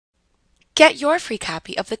Get your free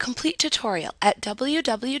copy of the complete tutorial at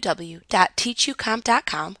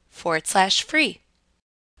www.teachucomp.com/free.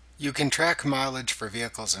 You can track mileage for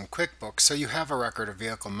vehicles in QuickBooks so you have a record of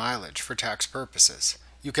vehicle mileage for tax purposes.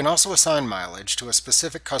 You can also assign mileage to a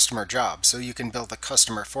specific customer job so you can bill the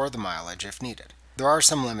customer for the mileage if needed. There are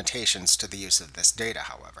some limitations to the use of this data,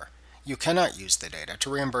 however. You cannot use the data to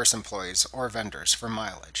reimburse employees or vendors for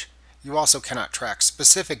mileage. You also cannot track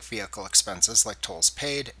specific vehicle expenses like tolls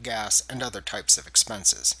paid, gas, and other types of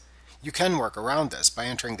expenses. You can work around this by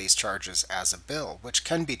entering these charges as a bill, which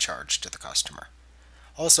can be charged to the customer.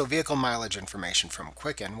 Also, vehicle mileage information from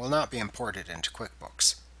Quicken will not be imported into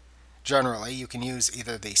QuickBooks. Generally, you can use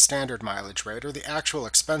either the standard mileage rate or the actual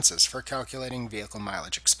expenses for calculating vehicle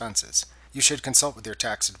mileage expenses. You should consult with your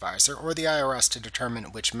tax advisor or the IRS to determine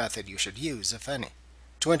which method you should use, if any.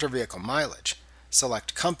 To enter vehicle mileage,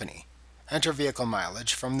 select Company. Enter vehicle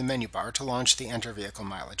mileage from the menu bar to launch the Enter Vehicle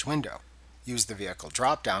Mileage window. Use the Vehicle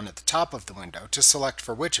drop-down at the top of the window to select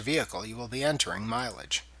for which vehicle you will be entering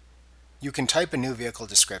mileage. You can type a new vehicle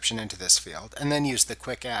description into this field and then use the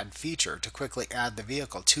Quick Add feature to quickly add the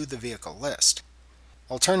vehicle to the vehicle list.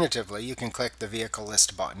 Alternatively, you can click the Vehicle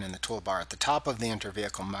List button in the toolbar at the top of the Enter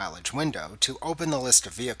Vehicle Mileage window to open the list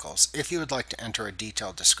of vehicles if you would like to enter a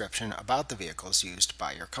detailed description about the vehicles used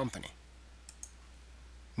by your company.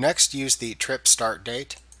 Next, use the Trip Start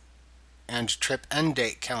Date and Trip End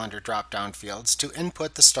Date calendar drop-down fields to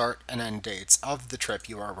input the start and end dates of the trip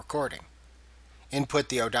you are recording. Input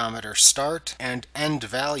the odometer start and end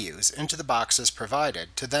values into the boxes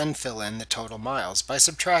provided to then fill in the total miles by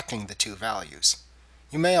subtracting the two values.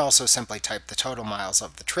 You may also simply type the total miles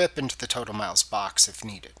of the trip into the total miles box if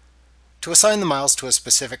needed. To assign the miles to a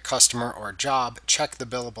specific customer or job, check the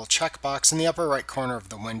Billable checkbox in the upper right corner of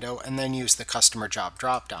the window and then use the Customer Job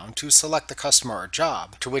drop-down to select the customer or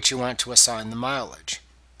job to which you want to assign the mileage.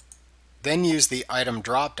 Then use the Item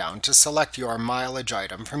drop-down to select your mileage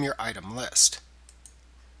item from your item list.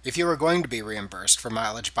 If you are going to be reimbursed for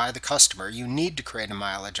mileage by the customer, you need to create a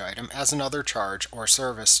mileage item as another charge or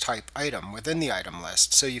service type item within the item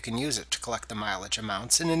list so you can use it to collect the mileage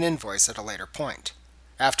amounts in an invoice at a later point.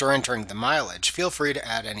 After entering the mileage, feel free to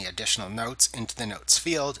add any additional notes into the Notes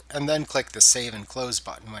field and then click the Save and Close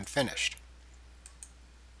button when finished.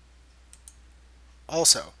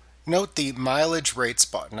 Also, note the Mileage Rates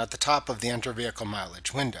button at the top of the Enter Vehicle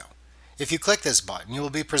Mileage window. If you click this button, you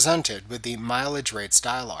will be presented with the Mileage Rates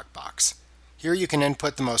dialog box. Here you can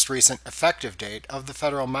input the most recent effective date of the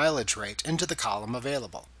federal mileage rate into the column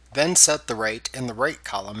available. Then set the rate in the rate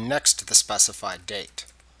column next to the specified date.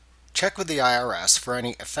 Check with the IRS for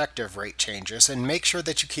any effective rate changes and make sure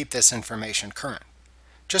that you keep this information current.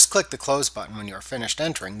 Just click the Close button when you are finished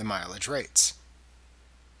entering the mileage rates.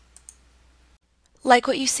 Like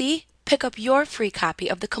what you see? Pick up your free copy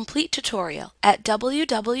of the complete tutorial at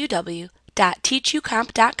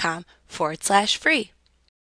www.teachucomp.com/free.